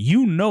 Now,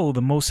 you know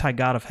the Most High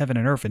God of heaven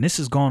and earth, and this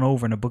is gone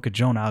over in the book of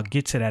Jonah. I'll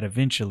get to that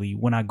eventually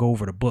when I go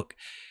over the book.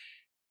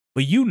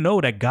 But you know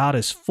that God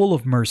is full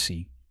of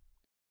mercy.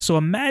 So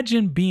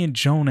imagine being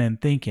Jonah and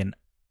thinking,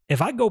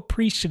 if I go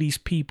preach to these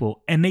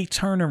people and they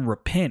turn and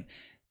repent,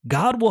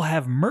 God will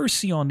have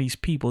mercy on these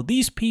people.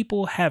 These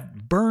people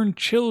have burned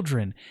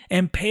children,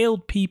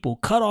 impaled people,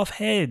 cut off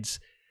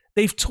heads.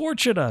 They've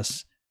tortured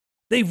us.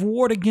 They've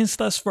warred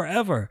against us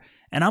forever.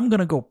 And I'm going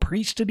to go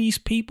preach to these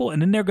people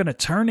and then they're going to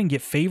turn and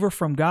get favor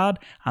from God.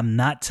 I'm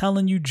not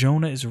telling you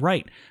Jonah is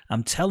right.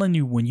 I'm telling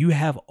you, when you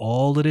have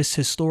all of this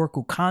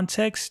historical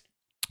context,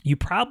 you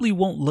probably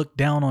won't look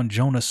down on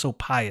Jonah so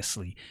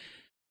piously.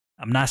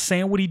 I'm not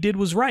saying what he did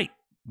was right.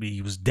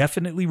 He was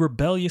definitely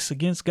rebellious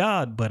against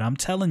God. But I'm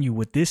telling you,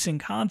 with this in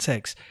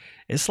context,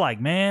 it's like,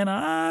 man,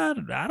 I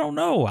don't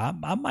know.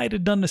 I might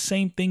have done the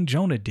same thing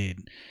Jonah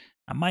did.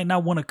 I might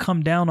not want to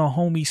come down on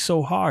homies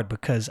so hard,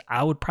 because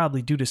I would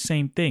probably do the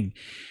same thing.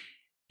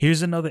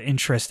 Here's another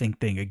interesting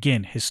thing.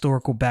 Again,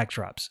 historical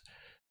backdrops.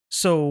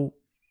 So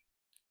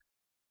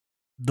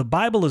the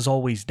Bible is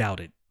always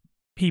doubted.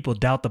 People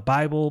doubt the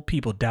Bible.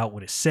 People doubt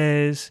what it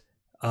says.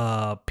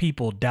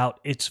 People doubt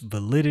its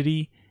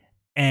validity.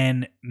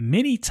 And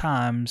many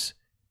times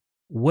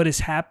what has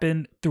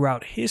happened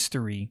throughout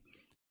history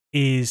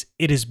is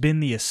it has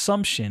been the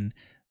assumption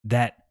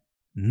that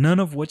none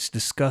of what's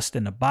discussed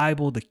in the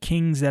Bible, the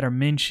kings that are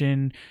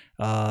mentioned,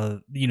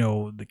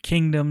 the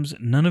kingdoms,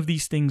 none of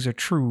these things are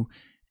true.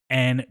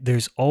 And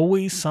there's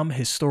always some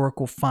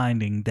historical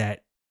finding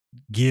that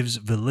gives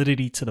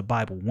validity to the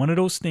Bible. One of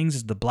those things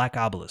is the Black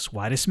Obelisk.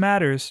 Why this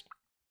matters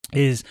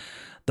is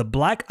the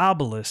Black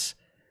Obelisk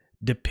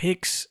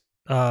depicts,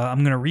 I'm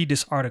going to read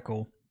this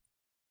article,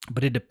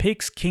 but it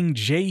depicts King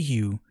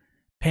Jehu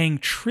paying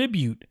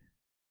tribute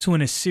to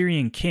an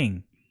Assyrian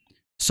king.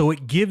 So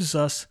it gives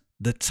us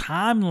the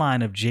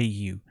timeline of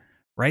Jehu,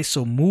 right?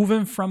 So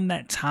moving from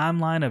that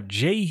timeline of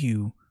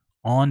Jehu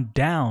on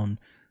down,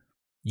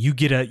 you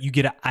get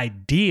an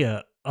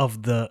idea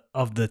of the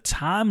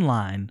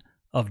timeline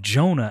of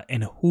Jonah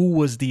and who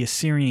was the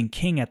Assyrian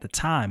king at the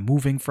time,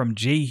 moving from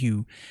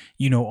Jehu,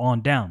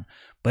 on down.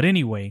 But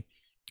anyway,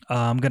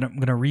 I'm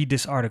gonna read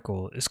this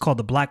article. It's called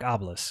The Black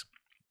Obelisk.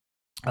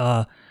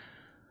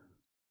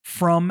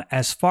 From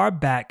as far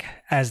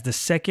back as the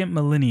second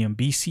millennium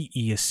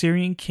BCE,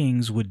 Assyrian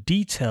kings would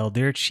detail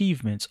their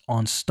achievements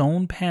on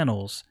stone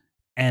panels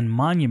and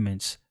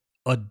monuments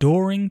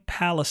adoring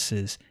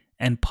palaces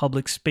and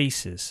public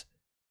spaces.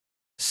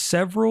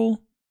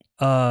 Several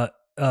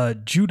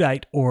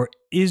Judite or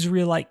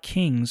Israelite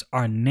kings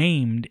are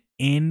named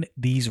in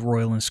these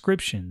royal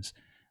inscriptions,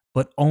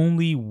 but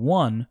only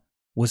one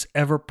was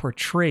ever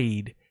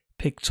portrayed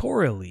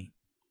pictorially.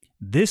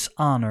 This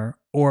honor,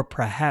 or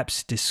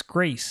perhaps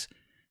disgrace,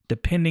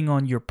 depending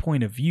on your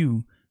point of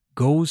view,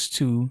 goes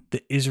to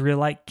the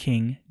Israelite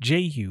king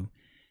Jehu.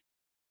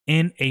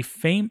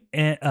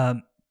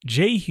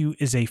 Jehu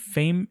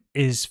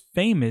is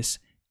famous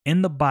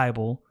in the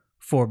Bible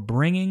for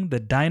bringing the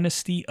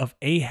dynasty of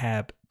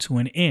Ahab to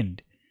an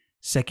end.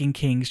 2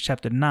 Kings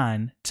chapter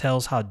 9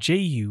 tells how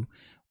Jehu,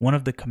 one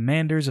of the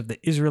commanders of the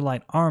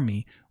Israelite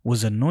army,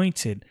 was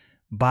anointed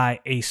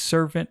by a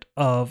servant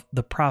of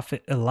the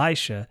prophet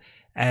Elisha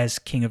as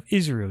king of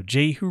Israel.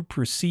 Jehu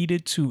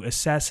proceeded to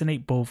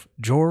assassinate both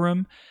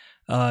Joram,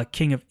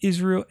 king of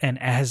Israel, and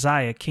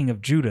Ahaziah, king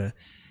of Judah,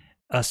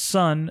 a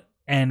son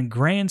and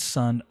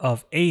grandson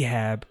of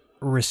Ahab,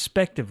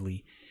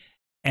 respectively,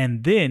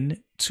 and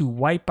then to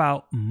wipe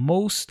out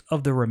most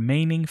of the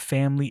remaining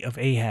family of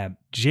Ahab.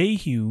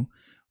 Jehu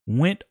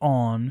went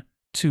on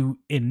to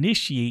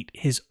initiate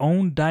his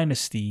own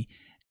dynasty,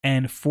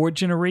 and 4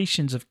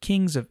 generations of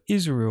kings of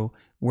Israel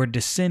were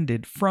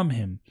descended from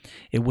him.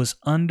 It was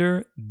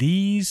under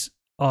these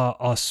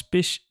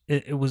auspices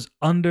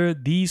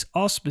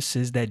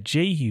that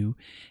Jehu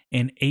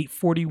in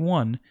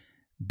 841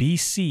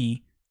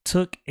 BC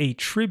took a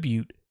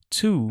tribute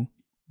to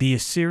the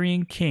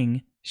Assyrian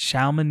king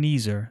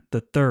Shalmaneser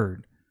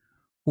III,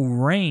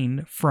 who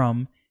reigned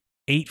from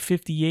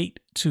 858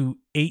 to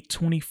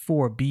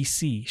 824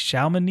 BC.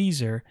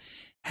 Shalmaneser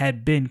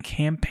had been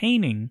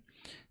campaigning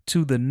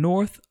to the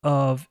north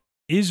of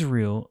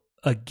Israel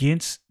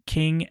against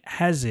King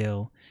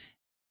Hazael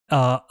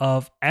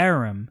of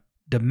Aram,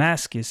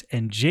 Damascus,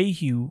 and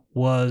Jehu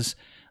was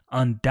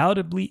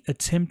undoubtedly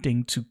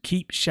attempting to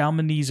keep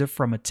Shalmaneser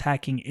from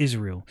attacking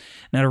Israel.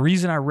 Now, the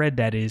reason I read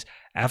that is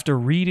after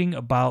reading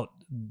about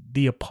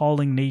the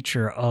appalling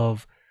nature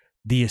of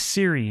the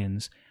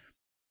Assyrians,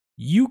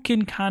 you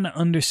can kind of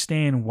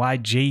understand why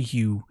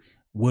Jehu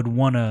would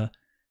want to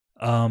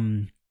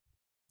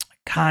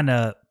kind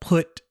of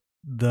put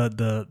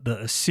the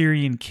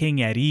Assyrian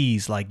king at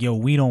ease, like, yo,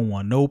 we don't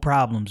want no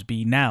problems.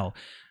 Be now,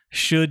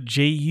 should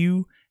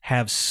Jehu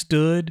have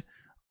stood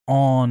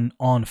on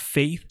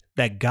faith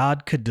that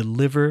God could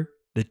deliver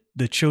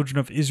the children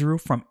of Israel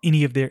from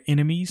any of their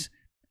enemies?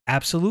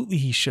 Absolutely,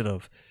 he should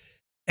have.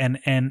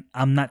 And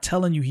I'm not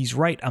telling you he's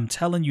right. I'm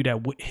telling you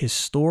that with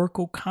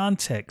historical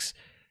context,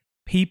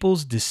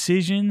 people's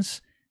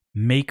decisions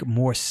make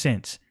more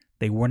sense.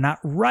 They were not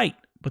right,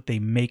 but they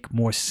make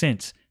more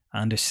sense. I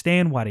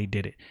understand why they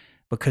did it,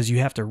 because you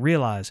have to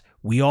realize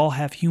we all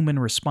have human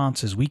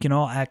responses. We can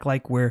all act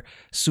like we're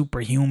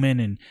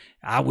superhuman and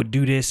I would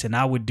do this and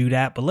I would do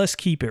that, but let's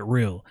keep it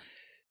real.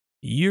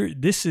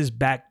 This is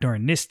back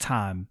during this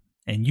time,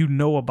 and you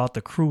know about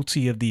the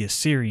cruelty of the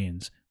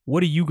Assyrians.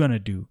 What are you going to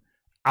do?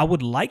 I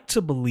would like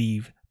to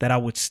believe that I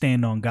would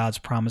stand on God's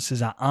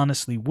promises. I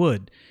honestly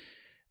would.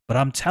 But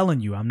I'm telling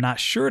you, I'm not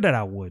sure that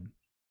I would.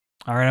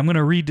 All right, I'm going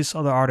to read this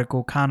other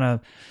article, kind of,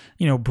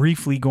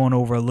 briefly going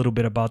over a little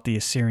bit about the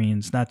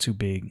Assyrians. Not too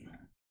big.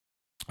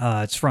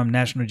 It's from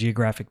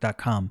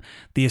nationalgeographic.com.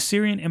 The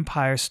Assyrian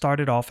Empire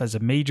started off as a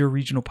major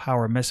regional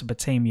power in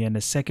Mesopotamia in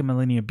the second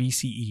millennia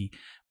BCE,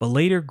 but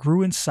later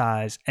grew in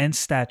size and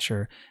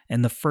stature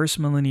in the first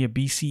millennia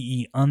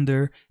BCE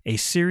under a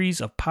series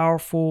of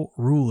powerful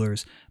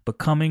rulers,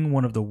 becoming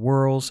one of the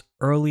world's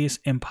earliest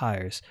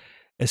empires.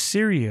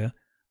 Assyria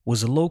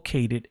was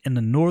located in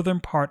the northern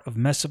part of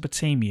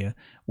Mesopotamia,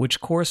 which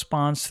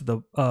corresponds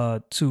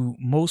to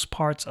most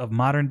parts of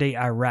modern-day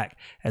Iraq,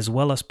 as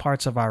well as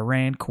parts of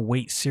Iran,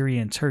 Kuwait, Syria,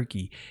 and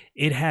Turkey.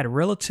 It had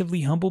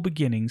relatively humble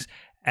beginnings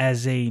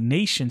as a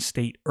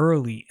nation-state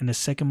early in the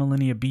second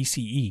millennia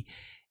BCE.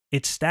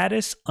 Its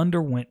status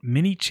underwent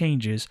many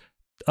changes,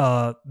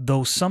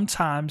 though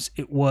sometimes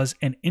it was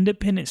an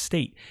independent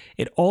state.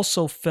 It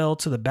also fell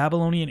to the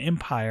Babylonian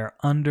Empire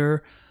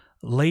under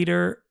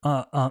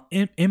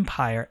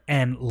empire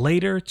and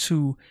later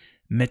to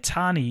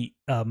Mitanni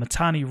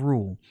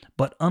rule.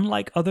 But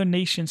unlike other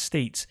nation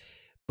states,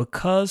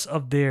 because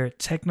of their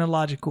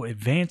technological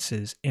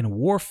advances in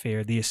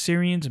warfare, the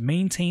Assyrians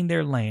maintained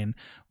their land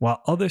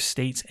while other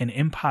states and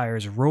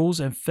empires rose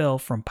and fell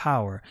from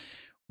power.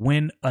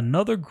 When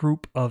another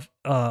group,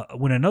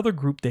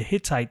 the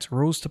Hittites,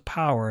 rose to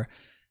power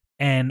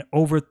and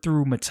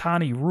overthrew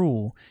Mitanni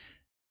rule,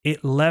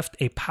 it left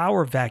a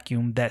power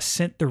vacuum that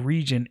sent the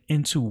region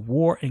into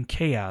war and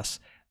chaos.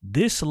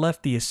 This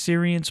left the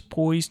Assyrians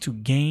poised to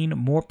gain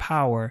more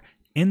power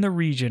in the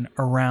region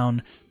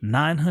around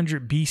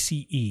 900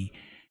 BCE.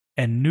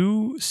 A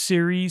new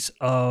series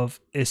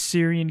of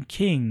Assyrian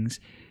kings,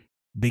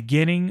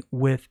 beginning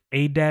with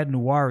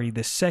Adad-Newari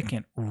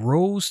II,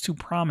 rose to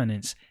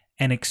prominence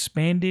and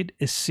expanded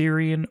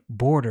Assyrian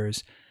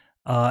borders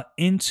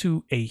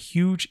into a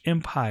huge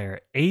empire.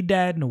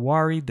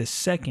 Adad-Newari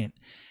II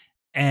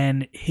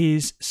and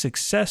his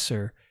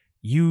successor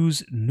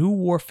used new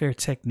warfare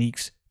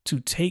techniques to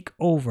take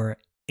over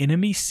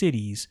enemy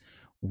cities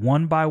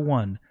one by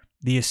one.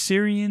 The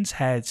Assyrians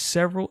had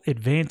several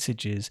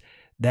advantages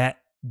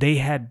that they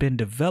had been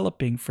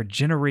developing for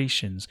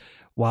generations.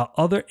 While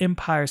other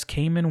empires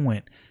came and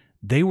went,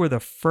 they were the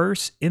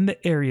first in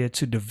the area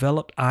to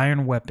develop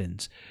iron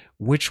weapons,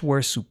 which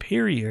were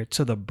superior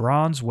to the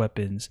bronze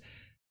weapons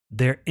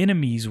their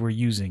enemies were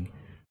using.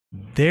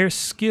 Their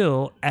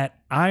skill at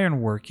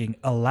ironworking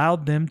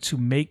allowed them to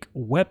make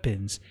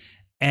weapons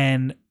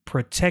and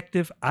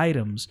protective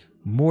items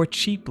more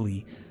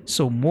cheaply,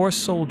 so more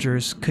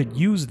soldiers could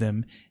use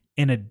them.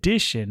 In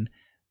addition,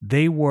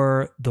 they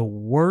were the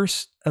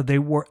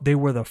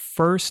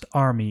first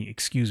army,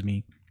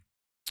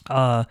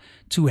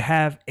 to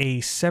have a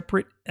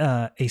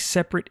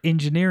separate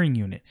engineering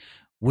unit,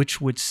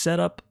 which would set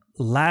up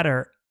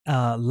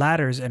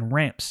ladders and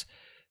ramps,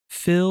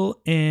 fill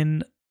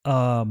in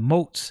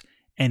moats,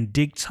 and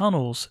dig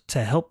tunnels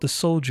to help the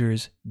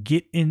soldiers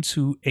get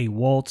into a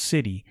walled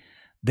city.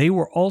 They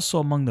were also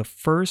among the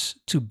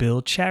first to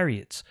build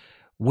chariots,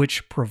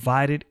 which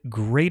provided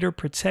greater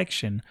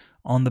protection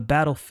on the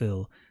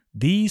battlefield.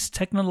 These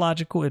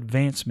technological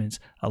advancements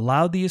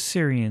allowed the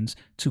Assyrians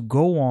to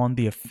go on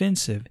the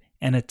offensive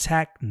and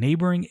attack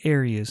neighboring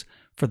areas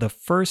for the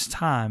first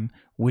time,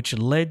 which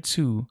led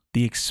to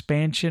the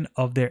expansion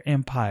of their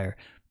empire.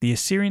 The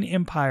Assyrian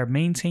Empire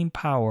maintained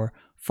power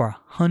for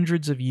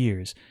hundreds of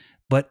years,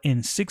 but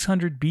in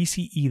 600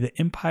 BCE, the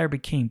empire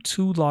became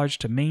too large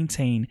to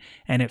maintain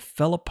and it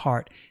fell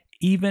apart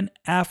even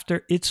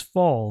after its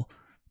fall,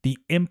 the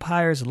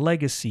empire's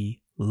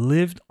legacy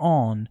lived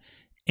on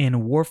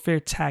in warfare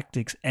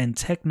tactics and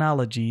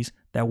technologies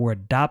that were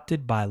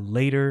adopted by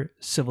later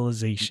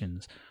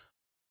civilizations.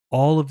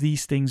 All of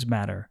these things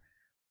matter.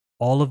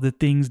 All of the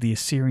things the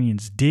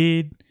Assyrians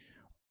did,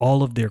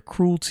 all of their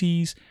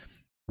cruelties.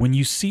 When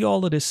you see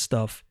all of this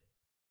stuff,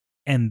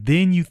 and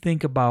then you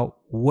think about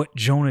what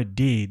Jonah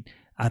did,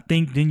 I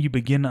think then you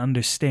begin to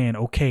understand,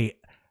 okay,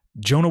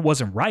 Jonah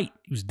wasn't right.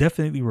 He was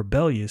definitely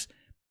rebellious,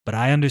 but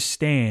I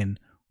understand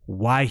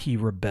why he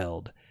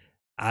rebelled.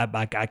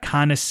 I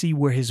kind of see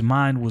where his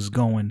mind was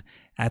going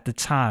at the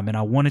time. And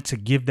I wanted to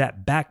give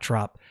that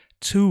backdrop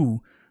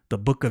to the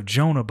book of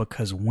Jonah,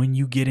 because when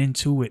you get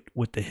into it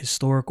with the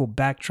historical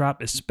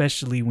backdrop,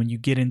 especially when you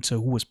get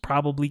into who was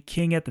probably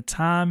king at the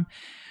time,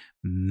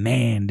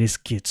 man, this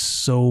gets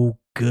so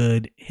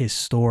good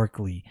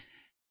historically.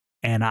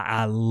 And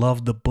I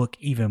love the book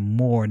even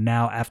more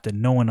now after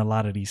knowing a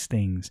lot of these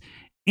things.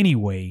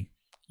 Anyway,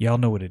 y'all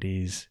know what it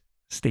is.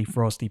 Stay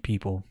frosty,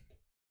 people.